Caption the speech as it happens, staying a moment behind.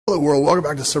Hello world, welcome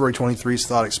back to February 23's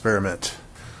Thought Experiment.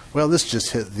 Well, this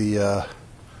just hit the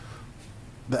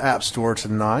App Store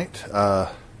tonight.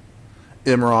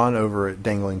 Imran over at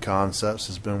Dangling Concepts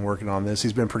has been working on this.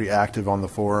 He's been pretty active on the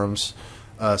forums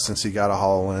since he got a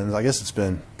HoloLens. I guess it's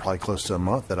been probably close to a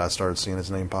month that I started seeing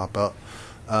his name pop up.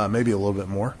 Maybe a little bit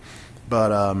more.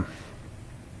 But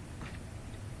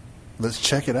let's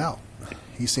check it out.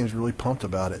 He seems really pumped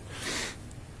about it.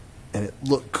 And it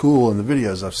looked cool in the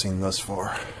videos I've seen thus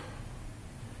far.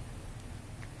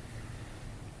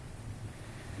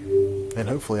 And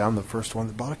hopefully I'm the first one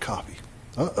that bought a copy.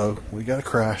 Uh-oh, we got a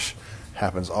crash.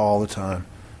 Happens all the time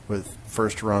with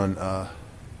first run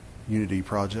Unity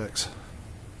projects.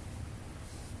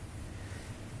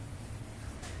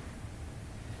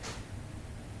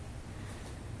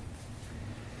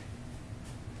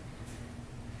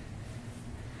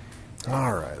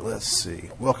 Alright, let's see.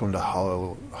 Welcome to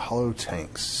Holo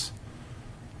Tankz.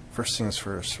 First things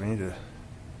first, we need to...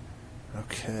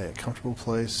 Okay, a comfortable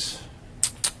place.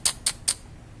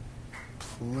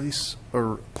 Place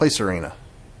arena.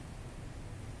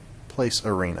 Place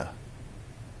arena.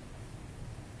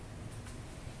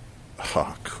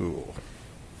 Ah, cool.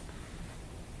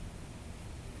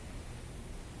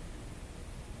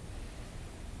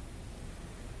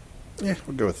 Yeah,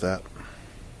 we'll go with that.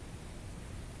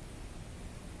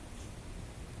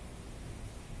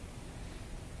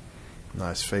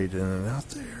 Nice fade in and out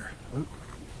there.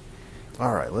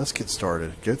 Alright, let's get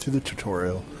started. Go through the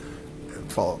tutorial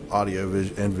and follow audio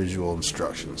and visual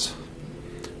instructions.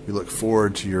 We look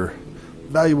forward to your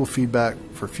valuable feedback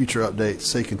for future updates.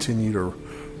 Say continue to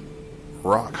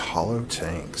rock Holo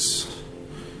Tankz.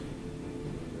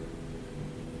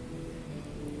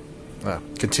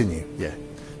 Continue, yeah.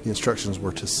 The instructions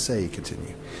were to say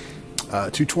continue.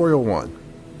 Tutorial 1.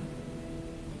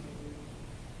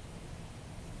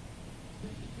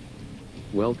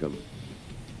 Welcome.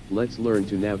 Let's learn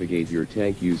to navigate your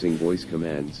tank using voice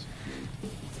commands.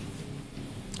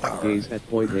 Gaze at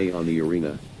point A on the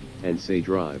arena, and say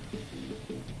drive.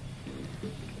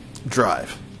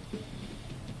 Drive.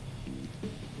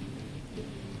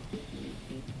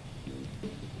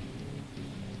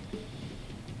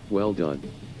 Well done.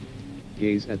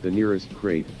 Gaze at the nearest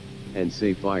crate, and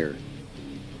say fire.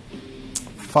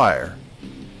 Fire.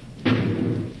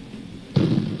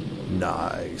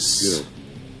 Nice. Good.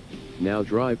 Now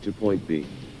drive to point B.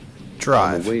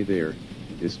 Drive. On the way there,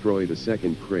 destroy the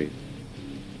second crate.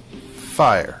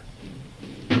 Fire.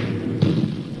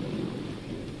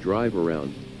 Drive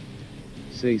around.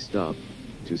 Say stop,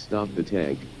 to stop the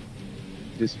tank.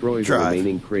 Destroy Drive. the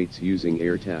remaining crates using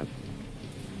air tap.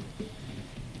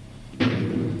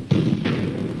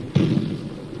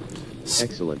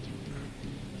 Excellent.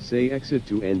 Say exit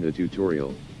to end the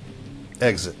tutorial.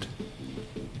 Exit.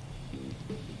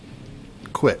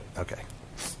 Quit. Okay.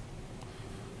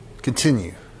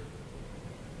 Continue.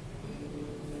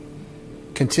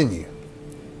 Continue.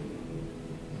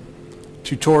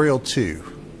 Tutorial 2.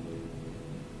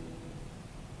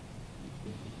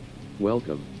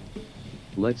 Welcome.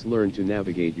 Let's learn to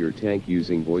navigate your tank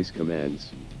using voice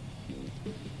commands.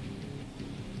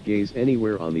 Gaze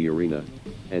anywhere on the arena,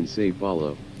 and say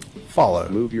follow. Follow.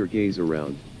 Move your gaze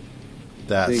around.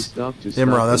 That's say stop to stop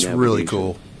Imran, the that's really navigation.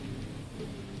 cool.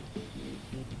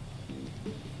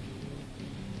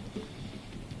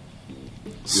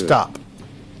 Good. Stop.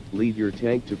 Lead your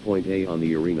tank to point A on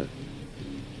the arena.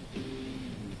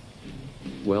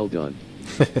 Well done.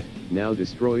 Now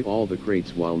destroy all the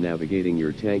crates while navigating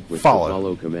your tank with Follow. the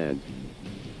follow command.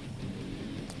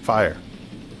 Fire.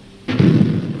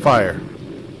 Fire.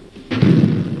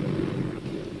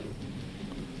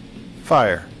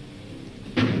 Fire.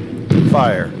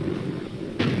 Fire.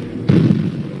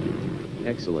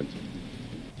 Excellent.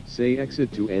 Say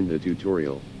exit to end the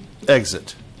tutorial.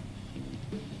 Exit.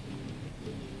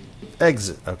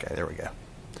 Exit. Okay, there we go.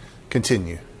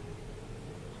 Continue.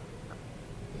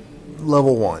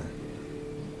 Level 1.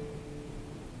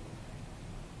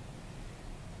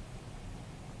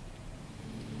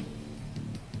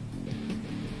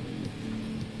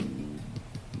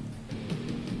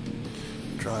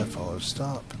 Drive, follow,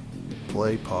 stop.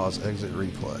 Play, pause, exit,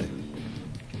 replay.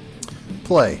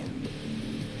 Play.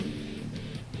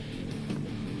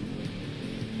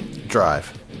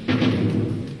 Drive.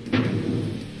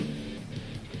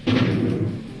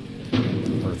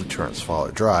 Or the turns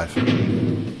follow. Drive.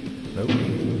 Nope.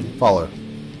 Follow.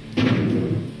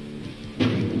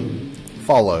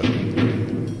 Follow.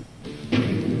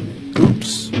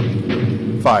 Oops.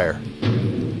 Fire.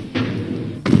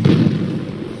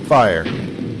 Fire.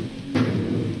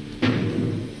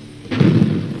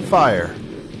 Fire.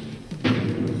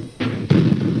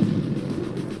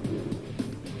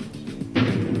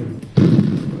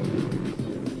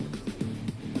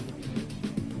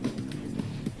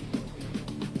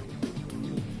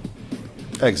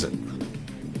 Exit.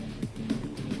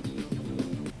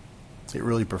 It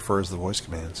really prefers the voice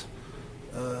commands.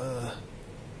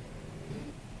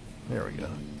 There we go.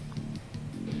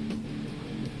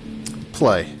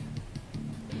 Play.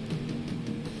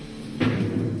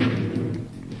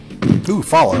 Ooh,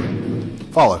 follow.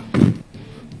 Follow.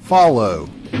 Follow.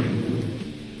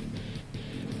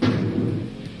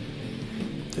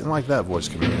 Didn't like that voice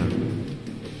command.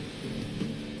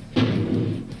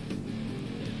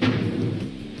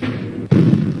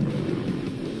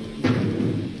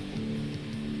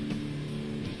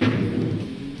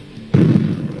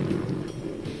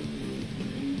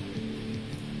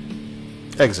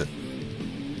 Exit.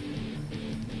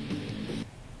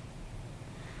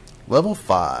 Level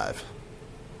 5.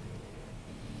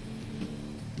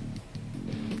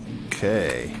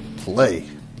 Okay. Play.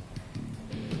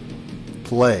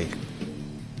 Play.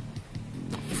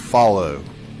 Follow.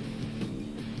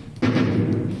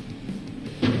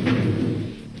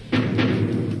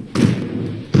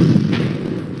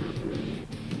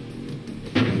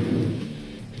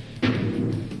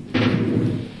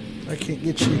 I can't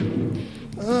get you.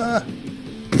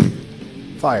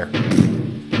 Fire.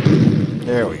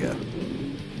 There we go.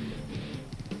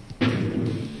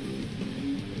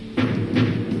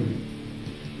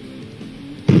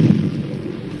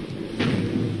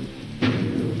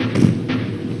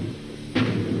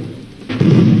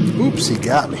 Oops, he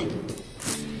got me.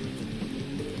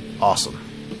 Awesome.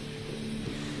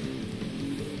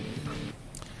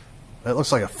 That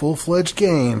looks like a full-fledged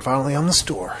game finally on the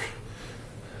store.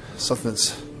 Something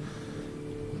that's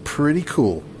pretty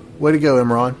cool. Way to go,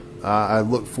 Imran. I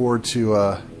look forward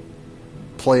to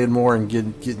playing more and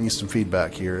getting you some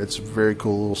feedback here. It's a very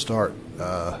cool little start.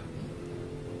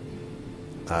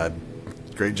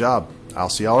 Great job. I'll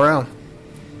see y'all around.